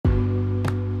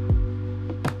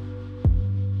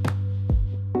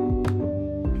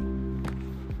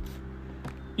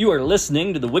You are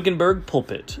listening to the Wickenburg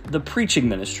Pulpit, the preaching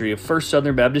ministry of First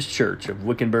Southern Baptist Church of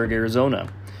Wickenburg,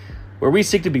 Arizona, where we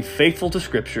seek to be faithful to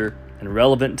Scripture and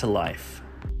relevant to life.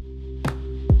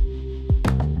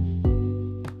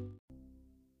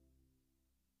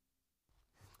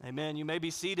 Amen. You may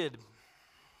be seated.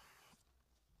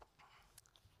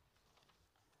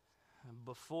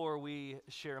 Before we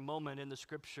share a moment in the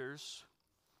Scriptures,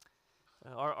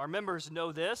 our members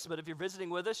know this, but if you're visiting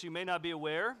with us, you may not be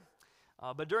aware.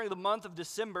 But during the month of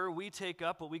December, we take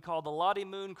up what we call the Lottie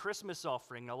Moon Christmas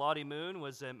offering. Now, Lottie Moon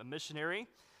was a missionary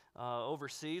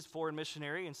overseas, foreign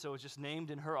missionary, and so it's just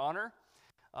named in her honor.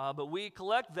 But we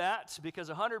collect that because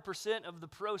 100% of the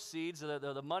proceeds,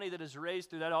 the money that is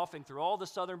raised through that offering, through all the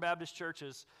Southern Baptist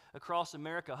churches across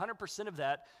America, 100% of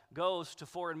that goes to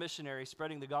foreign missionaries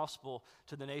spreading the gospel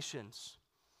to the nations.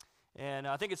 And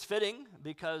I think it's fitting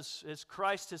because as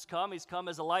Christ has come, He's come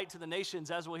as a light to the nations,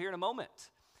 as we'll hear in a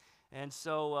moment. And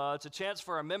so it's a chance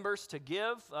for our members to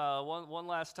give one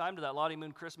last time to that Lottie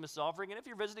Moon Christmas offering. And if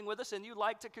you're visiting with us and you'd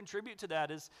like to contribute to that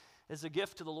as a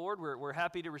gift to the Lord, we're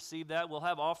happy to receive that. We'll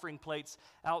have offering plates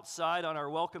outside on our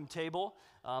welcome table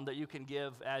that you can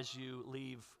give as you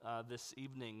leave this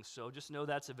evening. So just know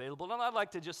that's available. And I'd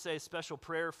like to just say a special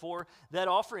prayer for that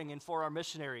offering and for our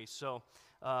missionaries. So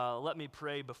let me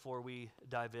pray before we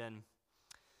dive in.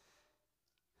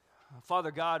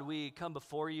 Father God, we come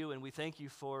before you and we thank you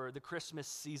for the Christmas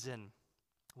season.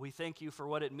 We thank you for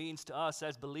what it means to us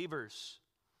as believers.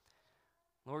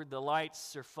 Lord, the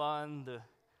lights are fun, the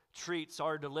treats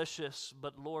are delicious,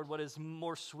 but Lord, what is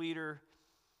more sweeter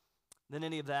than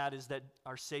any of that is that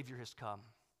our Savior has come,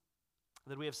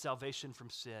 that we have salvation from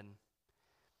sin.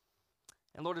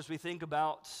 And Lord, as we think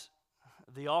about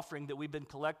the offering that we've been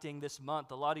collecting this month,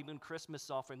 the Lottie Moon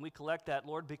Christmas offering, we collect that,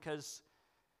 Lord, because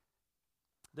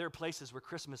there are places where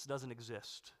Christmas doesn't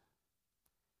exist.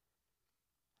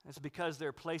 It's because there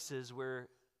are places where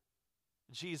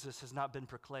Jesus has not been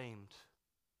proclaimed.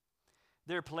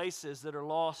 There are places that are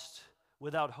lost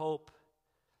without hope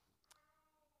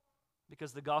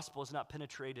because the gospel has not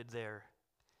penetrated there.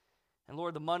 And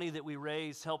Lord, the money that we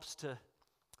raise helps to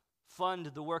fund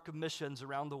the work of missions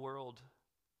around the world.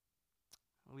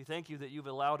 And we thank you that you've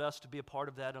allowed us to be a part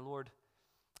of that. And Lord,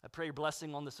 I pray your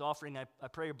blessing on this offering. I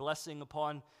pray your blessing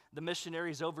upon the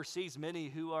missionaries overseas, many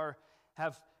who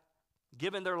have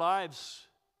given their lives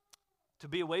to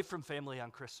be away from family on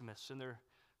Christmas, and they're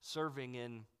serving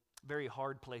in very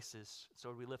hard places.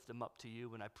 So we lift them up to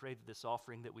you, and I pray that this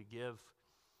offering that we give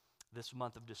this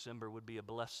month of December would be a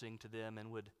blessing to them and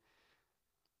would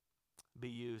be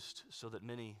used so that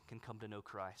many can come to know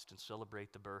Christ and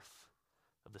celebrate the birth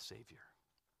of the Savior.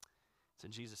 It's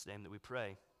in Jesus' name that we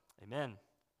pray. Amen.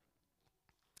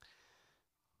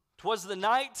 'Twas the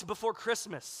night before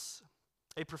Christmas,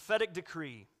 a prophetic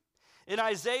decree. In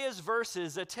Isaiah's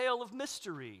verses, a tale of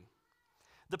mystery.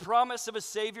 The promise of a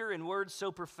Savior in words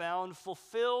so profound,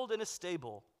 fulfilled in a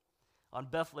stable on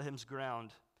Bethlehem's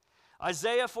ground.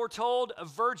 Isaiah foretold a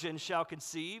virgin shall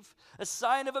conceive, a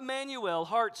sign of Emmanuel,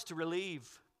 hearts to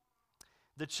relieve.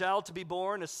 The child to be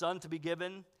born, a son to be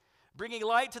given, bringing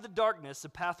light to the darkness, a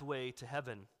pathway to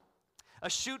heaven. A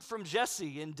shoot from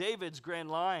Jesse in David's grand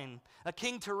line, a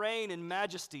king to reign in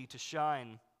majesty to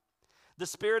shine. The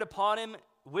Spirit upon him,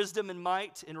 wisdom and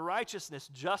might, in righteousness,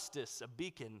 justice, a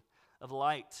beacon of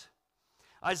light.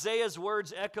 Isaiah's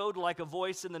words echoed like a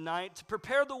voice in the night.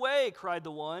 Prepare the way, cried the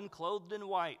one, clothed in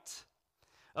white.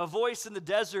 A voice in the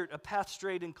desert, a path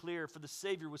straight and clear, for the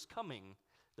Savior was coming,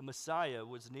 the Messiah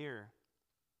was near.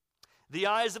 The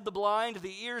eyes of the blind,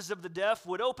 the ears of the deaf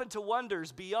would open to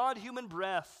wonders beyond human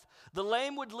breath. The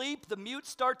lame would leap, the mute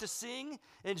start to sing,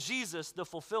 and Jesus, the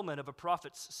fulfillment of a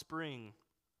prophet's spring.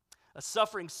 A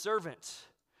suffering servant,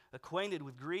 acquainted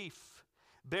with grief,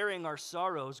 bearing our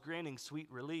sorrows, granting sweet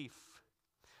relief.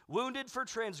 Wounded for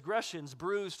transgressions,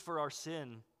 bruised for our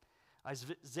sin.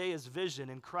 Isaiah's vision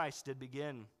in Christ did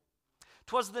begin.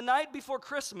 'Twas the night before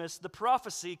Christmas, the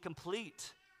prophecy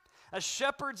complete. As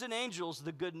shepherds and angels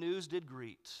the good news did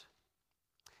greet.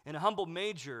 In a humble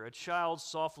manger a child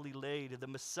softly laid, the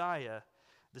Messiah,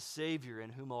 the Savior in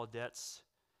whom all debts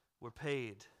were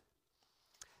paid.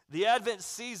 The Advent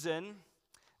season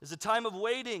is a time of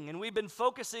waiting, and we've been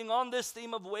focusing on this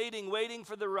theme of waiting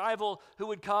for the rival who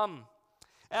would come.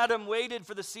 Adam waited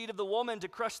for the seed of the woman to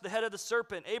crush the head of the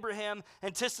serpent. Abraham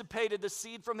anticipated the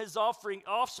seed from his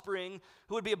offspring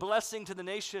who would be a blessing to the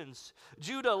nations.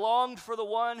 Judah longed for the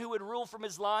one who would rule from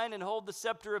his line and hold the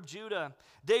scepter of Judah.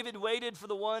 David waited for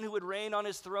the one who would reign on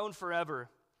his throne forever.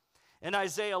 And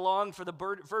Isaiah longed for the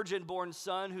virgin-born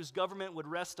son whose government would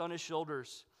rest on his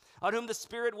shoulders, on whom the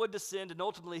Spirit would descend and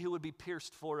ultimately who would be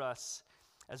pierced for us.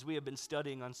 as we have been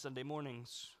studying on Sunday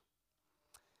mornings.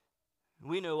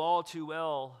 We know all too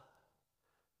well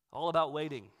all about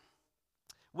waiting.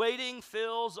 Waiting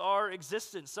fills our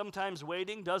existence. Sometimes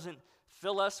waiting doesn't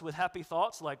fill us with happy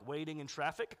thoughts like waiting in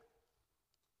traffic.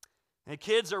 And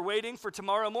kids are waiting for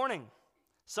tomorrow morning,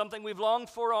 something we've longed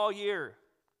for all year.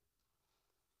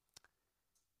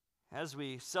 As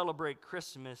we celebrate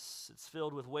Christmas, it's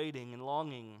filled with waiting and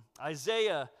longing.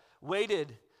 Isaiah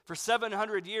waited for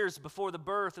 700 years before the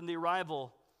birth and the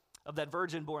arrival of that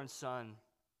virgin-born son.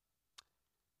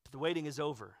 But the waiting is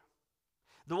over.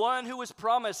 The one who was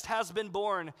promised has been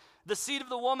born. The seed of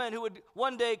the woman who would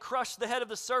one day crush the head of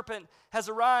the serpent has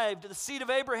arrived. The seed of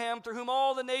Abraham, through whom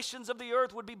all the nations of the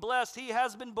earth would be blessed, he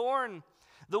has been born.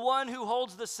 The one who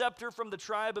holds the scepter from the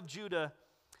tribe of Judah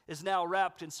is now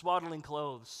wrapped in swaddling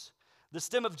clothes. The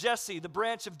stem of Jesse, the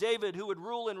branch of David, who would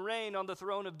rule and reign on the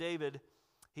throne of David,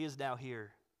 he is now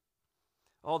here.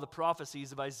 All the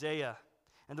prophecies of Isaiah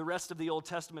and the rest of the Old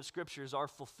Testament scriptures are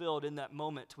fulfilled in that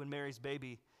moment when Mary's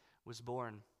baby was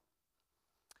born.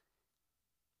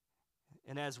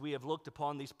 And as we have looked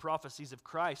upon these prophecies of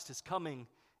Christ, his coming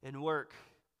and work,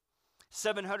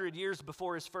 700 years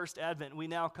before his first advent, we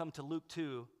now come to Luke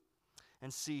 2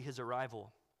 and see his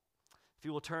arrival. If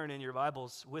you will turn in your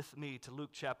Bibles with me to Luke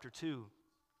chapter 2.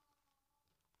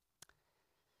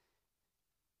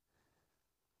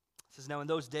 It says, "Now in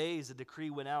those days a decree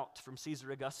went out from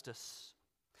Caesar Augustus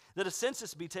that a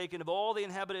census be taken of all the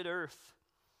inhabited earth.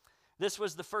 This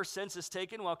was the first census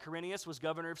taken while Quirinius was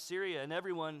governor of Syria, and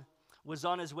everyone was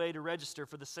on his way to register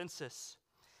for the census,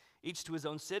 each to his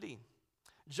own city.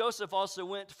 Joseph also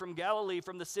went from Galilee,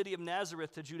 from the city of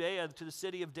Nazareth to Judea, to the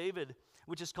city of David,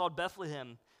 which is called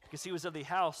Bethlehem, because he was of the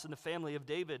house and the family of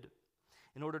David,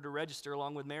 in order to register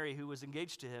along with Mary, who was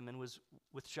engaged to him and was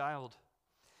with child.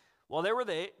 While they were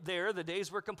there, the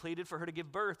days were completed for her to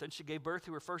give birth, and she gave birth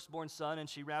to her firstborn son, and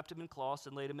she wrapped him in cloths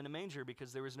and laid him in a manger,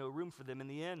 because there was no room for them in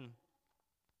the inn.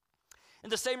 In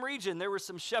the same region, there were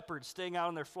some shepherds staying out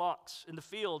on their flocks in the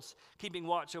fields, keeping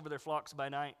watch over their flocks by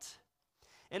night.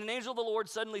 And an angel of the Lord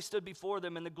suddenly stood before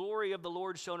them, and the glory of the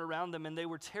Lord shone around them, and they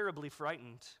were terribly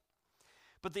frightened.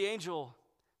 But the angel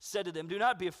said to them, 'Do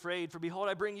not be afraid, for behold,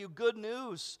 I bring you good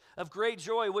news of great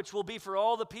joy, which will be for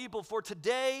all the people. For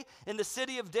today in the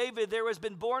city of David there has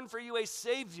been born for you a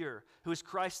Savior, who is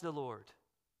Christ the Lord.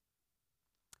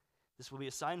 This will be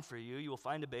a sign for you. You will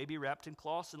find a baby wrapped in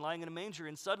cloths and lying in a manger.'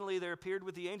 And suddenly there appeared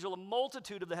with the angel a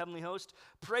multitude of the heavenly host,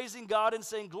 praising God and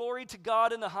saying, 'Glory to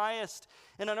God in the highest,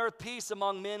 and on earth peace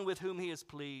among men with whom he is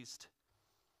pleased.'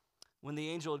 When the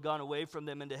angel had gone away from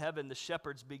them into heaven, the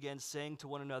shepherds began saying to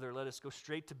one another, 'Let us go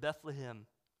straight to Bethlehem,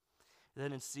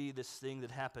 then and see this thing that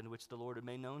happened, which the Lord had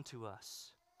made known to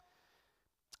us.'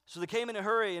 So they came in a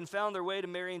hurry and found their way to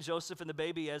Mary and Joseph and the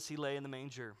baby as he lay in the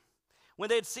manger. When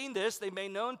they had seen this, they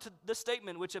made known to the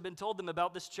statement which had been told them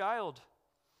about this child.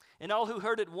 And all who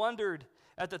heard it wondered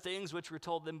at the things which were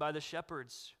told them by the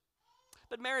shepherds.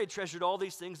 But Mary treasured all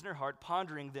these things in her heart,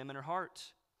 pondering them in her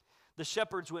heart. The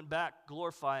shepherds went back,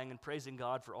 glorifying and praising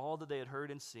God for all that they had heard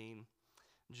and seen,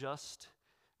 just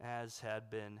as had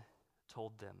been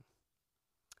told them."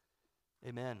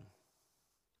 Amen.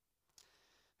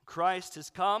 Christ has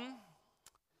come.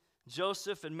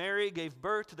 Joseph and Mary gave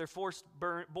birth to their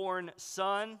firstborn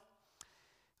son.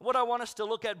 What I want us to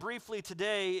look at briefly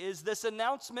today is this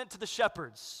announcement to the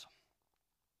shepherds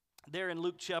there in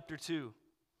Luke chapter 2.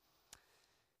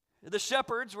 The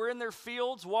shepherds were in their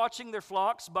fields watching their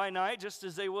flocks by night, just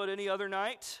as they would any other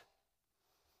night.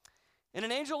 And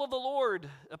an angel of the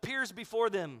Lord appears before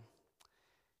them.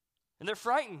 And they're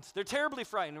frightened. They're terribly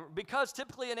frightened, because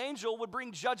typically an angel would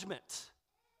bring judgment.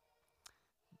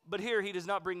 But here he does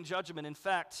not bring judgment. In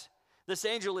fact, this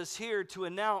angel is here to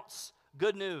announce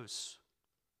good news.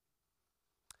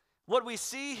 What we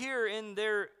see here in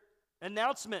their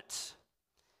announcement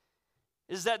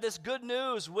is that this good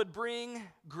news would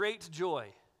bring great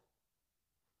joy.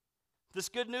 This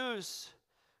good news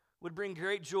would bring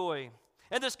great joy.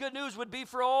 And this good news would be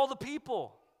for all the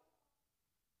people.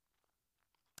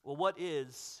 Well, what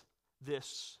is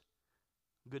this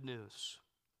good news?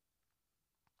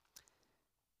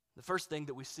 The first thing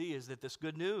that we see is that this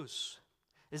good news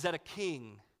is that a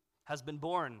king has been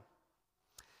born.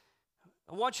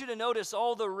 I want you to notice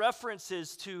all the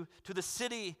references to the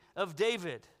city of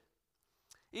David.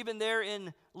 Even there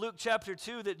in Luke chapter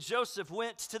 2, that Joseph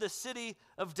went to the city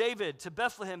of David, to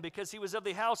Bethlehem, because he was of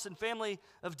the house and family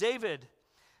of David.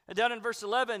 And down in verse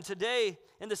 11, today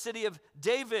in the city of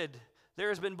David, there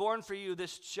has been born for you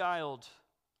this child.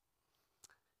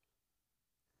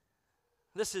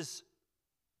 This is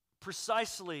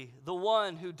precisely the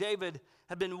one who David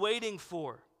had been waiting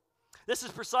for. This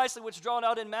is precisely what's drawn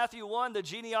out in Matthew 1, the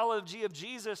genealogy of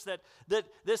Jesus, that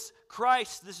this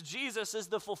Christ, this Jesus, is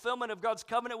the fulfillment of God's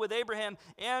covenant with Abraham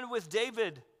and with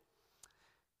David.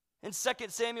 In 2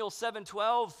 Samuel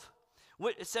 7:12,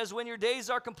 it says, when your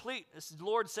days are complete, this is the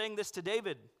Lord saying this to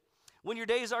David, when your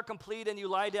days are complete and you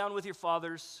lie down with your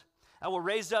fathers, I will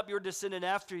raise up your descendant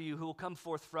after you who will come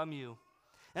forth from you,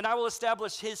 and I will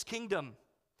establish his kingdom.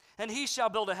 And he shall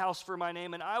build a house for my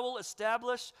name, and I will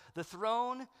establish the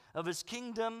throne of his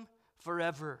kingdom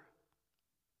forever.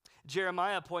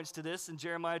 Jeremiah points to this in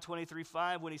Jeremiah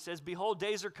 23:5 when he says, behold,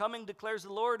 days are coming, declares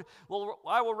the Lord,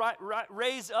 I will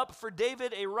raise up for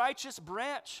David a righteous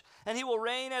branch, and he will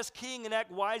reign as king and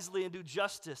act wisely and do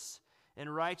justice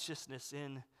and righteousness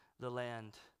in the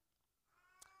land.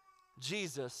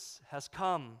 Jesus has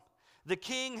come. The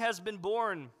king has been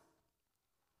born.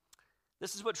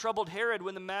 This is what troubled Herod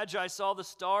when the Magi saw the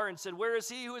star and said, where is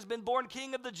he who has been born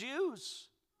king of the Jews?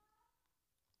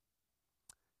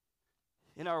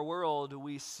 In our world,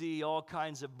 we see all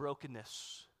kinds of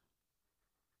brokenness,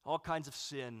 all kinds of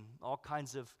sin, all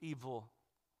kinds of evil.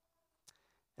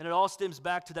 And it all stems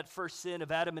back to that first sin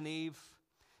of Adam and Eve,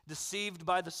 deceived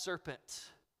by the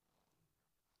serpent.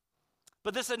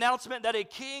 But this announcement that a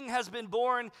king has been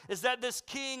born is that this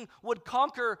king would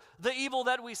conquer the evil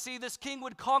that we see. This king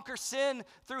would conquer sin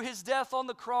through his death on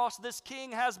the cross. This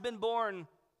king has been born.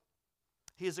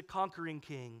 He is a conquering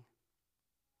king.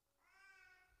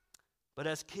 But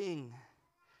as king,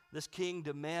 this king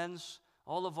demands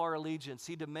all of our allegiance.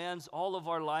 He demands all of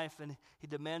our life, and he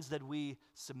demands that we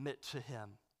submit to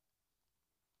him.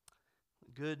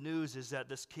 The good news is that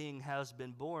this king has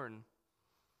been born.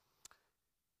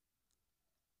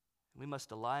 We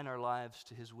must align our lives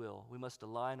to his will. We must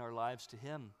align our lives to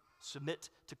him. Submit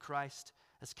to Christ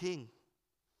as king.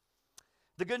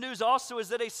 The good news also is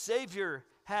that a Savior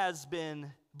has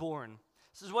been born.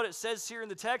 This is what it says here in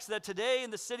the text, that today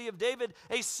in the city of David,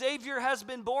 a Savior has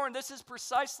been born. This is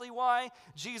precisely why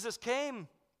Jesus came.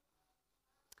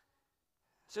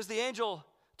 It says the angel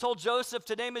told Joseph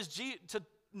to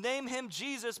name him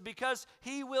Jesus because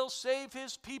he will save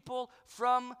his people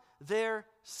from their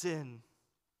sin.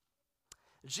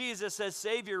 Jesus as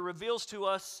Savior reveals to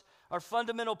us our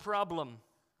fundamental problem,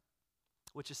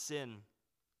 which is sin.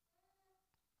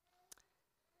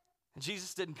 And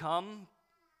Jesus didn't come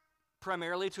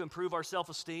primarily to improve our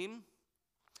self-esteem.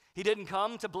 He didn't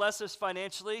come to bless us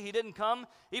financially. He didn't come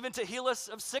even to heal us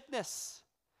of sickness.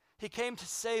 He came to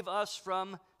save us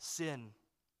from sin.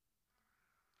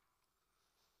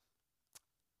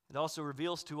 It also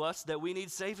reveals to us that we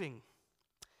need saving.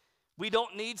 We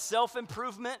don't need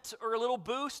self-improvement or a little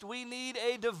boost. We need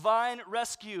a divine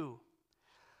rescue.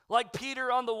 Like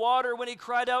Peter on the water when he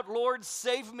cried out, Lord,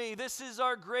 save me. This is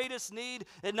our greatest need.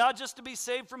 And not just to be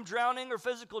saved from drowning or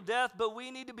physical death, but we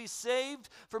need to be saved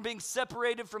from being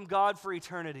separated from God for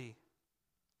eternity.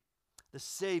 The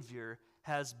Savior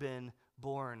has been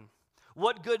born.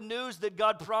 What good news that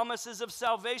God promises of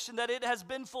salvation, that it has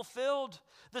been fulfilled.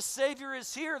 The Savior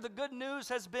is here. The good news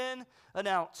has been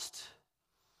announced.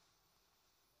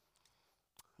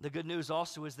 The good news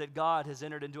also is that God has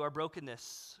entered into our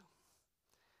brokenness.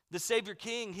 The Savior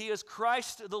King, he is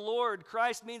Christ the Lord.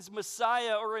 Christ means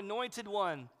Messiah or anointed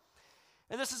one.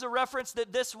 And this is a reference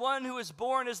that this one who is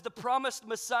born is the promised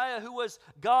Messiah who was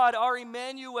God, our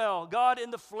Emmanuel, God in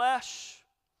the flesh.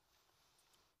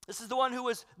 This is the one who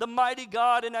was the mighty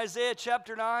God in Isaiah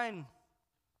chapter 9.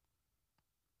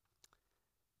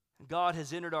 And God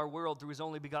has entered our world through his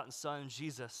only begotten Son,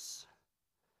 Jesus.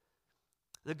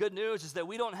 The good news is that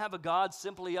we don't have a God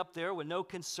simply up there with no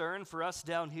concern for us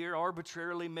down here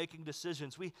arbitrarily making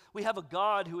decisions. We have a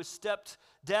God who has stepped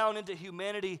down into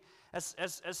humanity as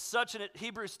such, and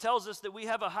Hebrews tells us that we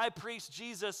have a high priest,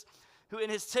 Jesus, who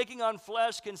in his taking on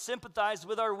flesh can sympathize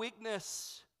with our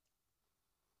weakness.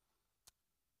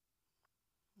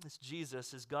 This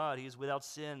Jesus is God. He is without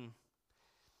sin.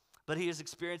 But he has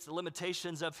experienced the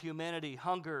limitations of humanity,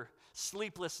 hunger,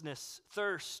 sleeplessness,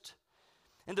 thirst.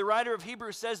 And the writer of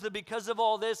Hebrews says that because of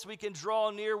all this, we can draw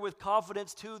near with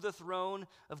confidence to the throne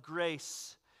of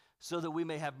grace so that we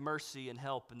may have mercy and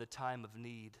help in the time of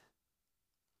need.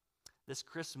 This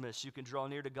Christmas, you can draw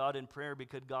near to God in prayer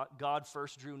because God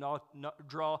first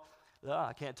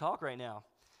I can't talk right now.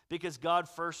 Because God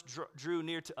first drew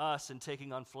near to us in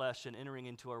taking on flesh and entering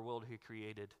into our world he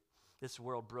created, this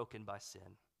world broken by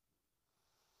sin.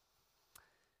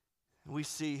 We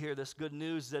see here this good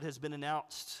news that has been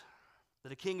announced,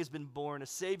 that a king has been born, a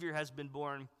Savior has been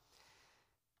born.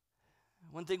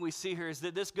 One thing we see here is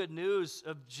that this good news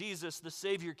of Jesus, the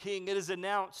Savior King, it is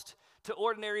announced to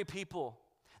ordinary people.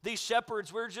 These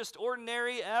shepherds were just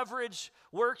ordinary, average,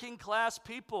 working class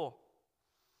people.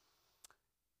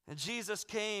 And Jesus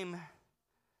came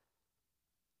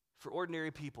for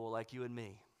ordinary people like you and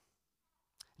me.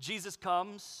 Jesus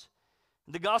comes,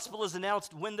 and the gospel is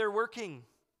announced when they're working.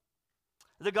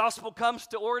 The gospel comes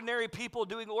to ordinary people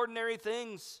doing ordinary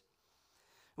things.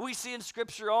 We see in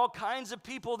Scripture all kinds of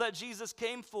people that Jesus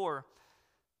came for,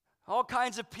 all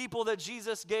kinds of people that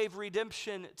Jesus gave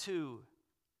redemption to.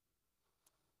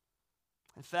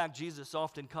 In fact, Jesus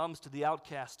often comes to the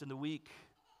outcast and the weak.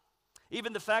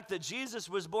 Even the fact that Jesus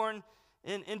was born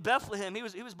in Bethlehem, he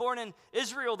was born in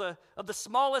Israel, of the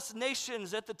smallest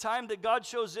nations at the time that God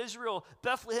chose Israel.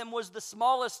 Bethlehem was the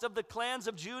smallest of the clans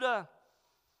of Judah.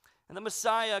 And the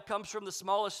Messiah comes from the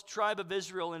smallest tribe of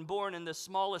Israel and born in the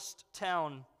smallest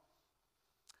town.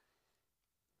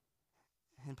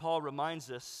 And Paul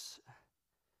reminds us,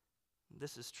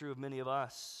 this is true of many of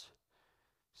us.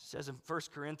 He says in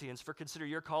 1 Corinthians, "For consider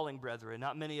your calling, brethren.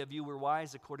 Not many of you were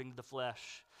wise according to the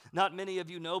flesh. Not many of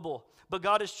you noble. But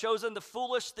God has chosen the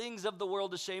foolish things of the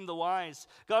world to shame the wise.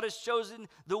 God has chosen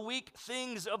the weak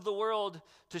things of the world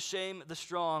to shame the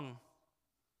strong."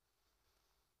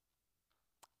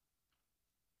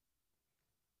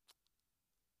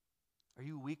 Are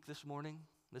you weak this morning,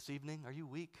 this evening? Are you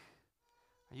weak?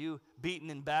 Are you beaten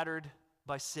and battered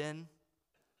by sin?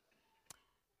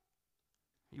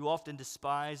 Are you often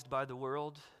despised by the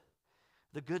world?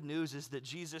 The good news is that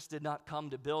Jesus did not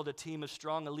come to build a team of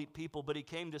strong, elite people, but he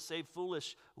came to save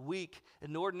foolish, weak,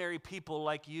 and ordinary people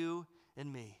like you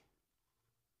and me.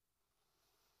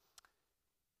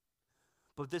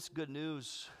 But this good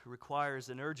news requires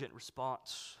an urgent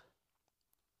response.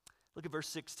 Look at verse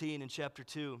 16 in chapter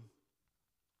 2.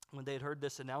 When they had heard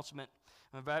this announcement,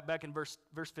 back in verse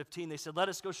 15, they said, "Let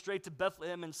us go straight to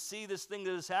Bethlehem and see this thing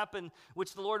that has happened,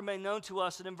 which the Lord made known to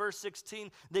us." And in verse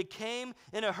 16, they came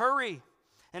in a hurry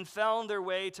and found their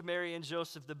way to Mary and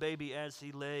Joseph, the baby, as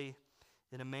he lay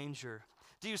in a manger.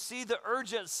 Do you see the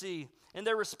urgency in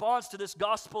their response to this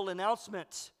gospel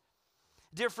announcement?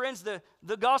 Dear friends,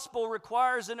 the gospel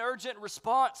requires an urgent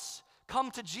response.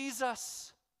 Come to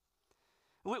Jesus.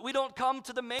 We don't come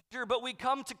to the manger, but we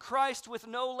come to Christ with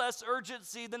no less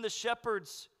urgency than the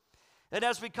shepherds. And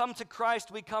as we come to Christ,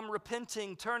 we come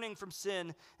repenting, turning from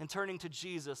sin, and turning to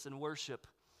Jesus in worship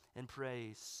and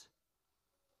praise.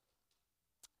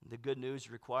 The good news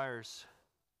requires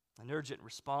an urgent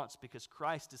response because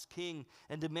Christ is King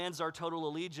and demands our total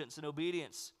allegiance and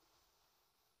obedience.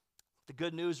 The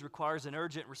good news requires an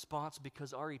urgent response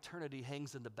because our eternity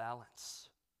hangs in the balance.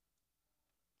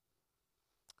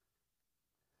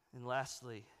 And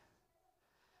lastly,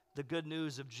 the good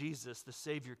news of Jesus, the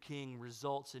Savior King,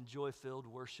 results in joy-filled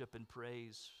worship and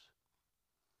praise.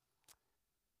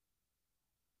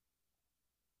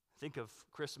 Think of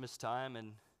Christmas time,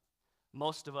 and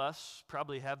most of us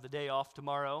probably have the day off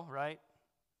tomorrow, right?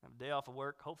 Have a day off of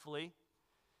work, hopefully.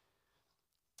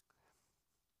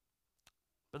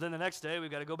 But then the next day, we've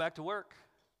got to go back to work.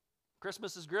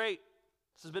 Christmas is great.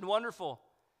 This has been wonderful.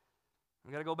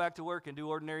 We've got to go back to work and do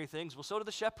ordinary things. Well, so do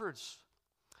the shepherds.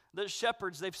 The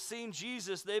shepherds, they've seen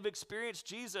Jesus. They've experienced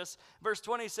Jesus. Verse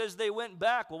 20 says they went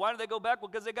back. Well, why did they go back? Well,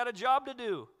 because they got a job to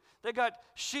do. They got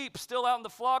sheep still out in the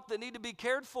flock that need to be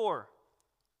cared for.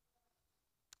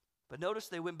 But notice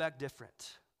they went back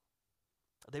different.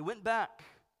 They went back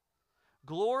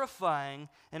glorifying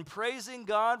and praising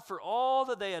God for all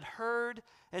that they had heard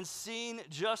and seen,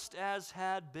 just as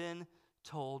had been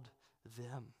told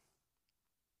them.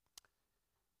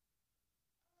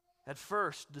 At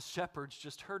first, the shepherds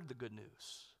just heard the good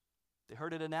news. They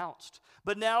heard it announced.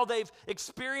 But now they've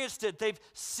experienced it. They've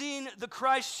seen the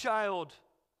Christ child.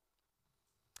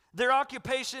 Their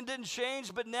occupation didn't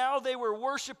change, but now they were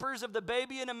worshipers of the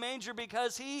baby in a manger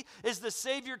because he is the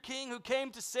Savior King who came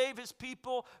to save his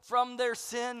people from their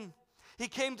sin. He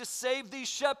came to save these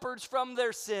shepherds from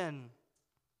their sin.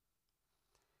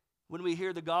 When we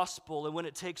hear the gospel and when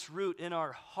it takes root in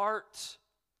our heart,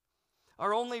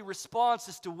 our only response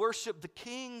is to worship the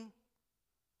King.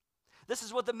 This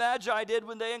is what the Magi did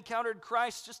when they encountered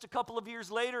Christ just a couple of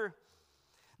years later.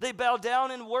 They bowed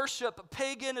down in worship.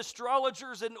 Pagan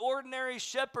astrologers and ordinary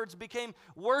shepherds became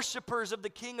worshipers of the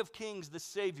King of Kings, the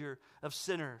Savior of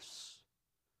sinners.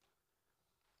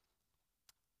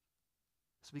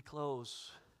 As we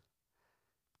close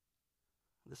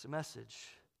this message,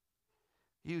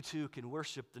 you too can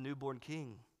worship the newborn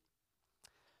King.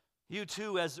 You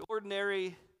too, as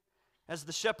ordinary as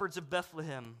the shepherds of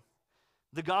Bethlehem,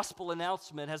 the gospel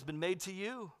announcement has been made to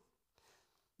you.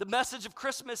 The message of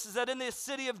Christmas is that in the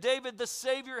city of David, the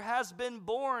Savior has been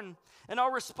born. And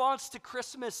our response to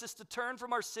Christmas is to turn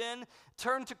from our sin,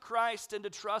 turn to Christ, and to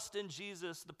trust in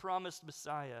Jesus, the promised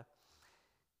Messiah,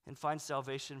 and find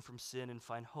salvation from sin and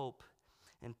find hope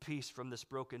and peace from this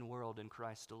broken world in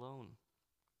Christ alone.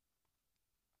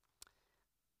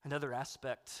 Another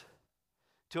aspect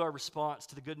to our response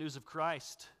to the good news of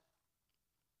Christ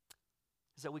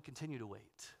is that we continue to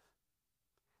wait.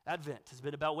 Advent has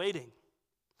been about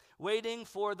waiting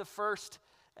for the first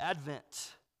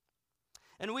Advent.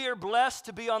 And we are blessed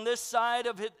to be on this side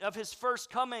of his first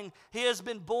coming. He has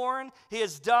been born, he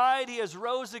has died, he has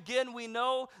rose again. We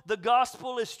know the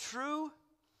gospel is true,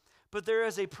 but there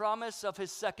is a promise of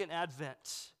his second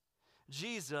advent.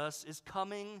 Jesus is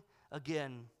coming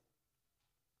again.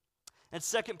 In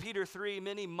 2 Peter 3,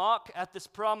 many mock at this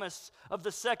promise of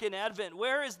the second advent.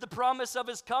 Where is the promise of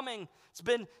his coming? It's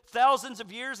been thousands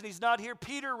of years and he's not here.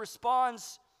 Peter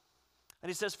responds, and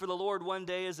he says, "For the Lord, one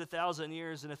day is 1,000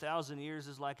 years, and 1,000 years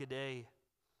is like a day."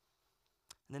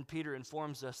 And then Peter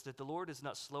informs us that the Lord is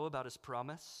not slow about his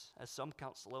promise, as some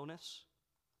count slowness.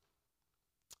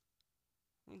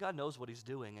 I mean, God knows what he's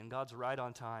doing, and God's right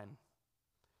on time.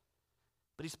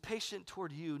 But he's patient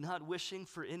toward you, not wishing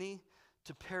for any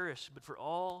to perish, but for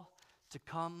all to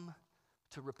come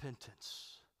to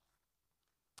repentance.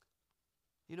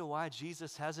 You know why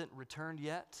Jesus hasn't returned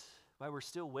yet? Why we're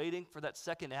still waiting for that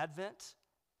second advent?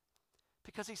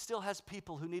 Because he still has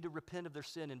people who need to repent of their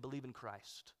sin and believe in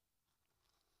Christ.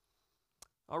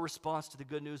 Our response to the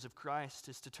good news of Christ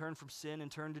is to turn from sin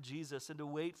and turn to Jesus and to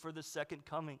wait for the second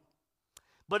coming.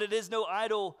 But it is no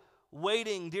idle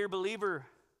waiting, dear believer.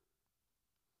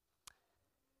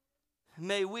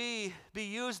 May we be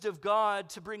used of God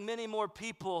to bring many more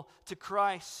people to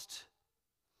Christ.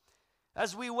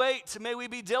 As we wait, may we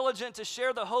be diligent to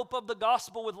share the hope of the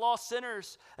gospel with lost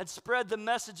sinners and spread the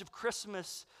message of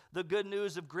Christmas, the good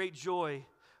news of great joy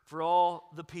for all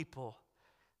the people.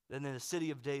 And in the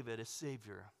city of David, a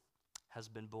Savior has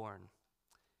been born.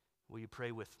 Will you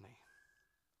pray with me?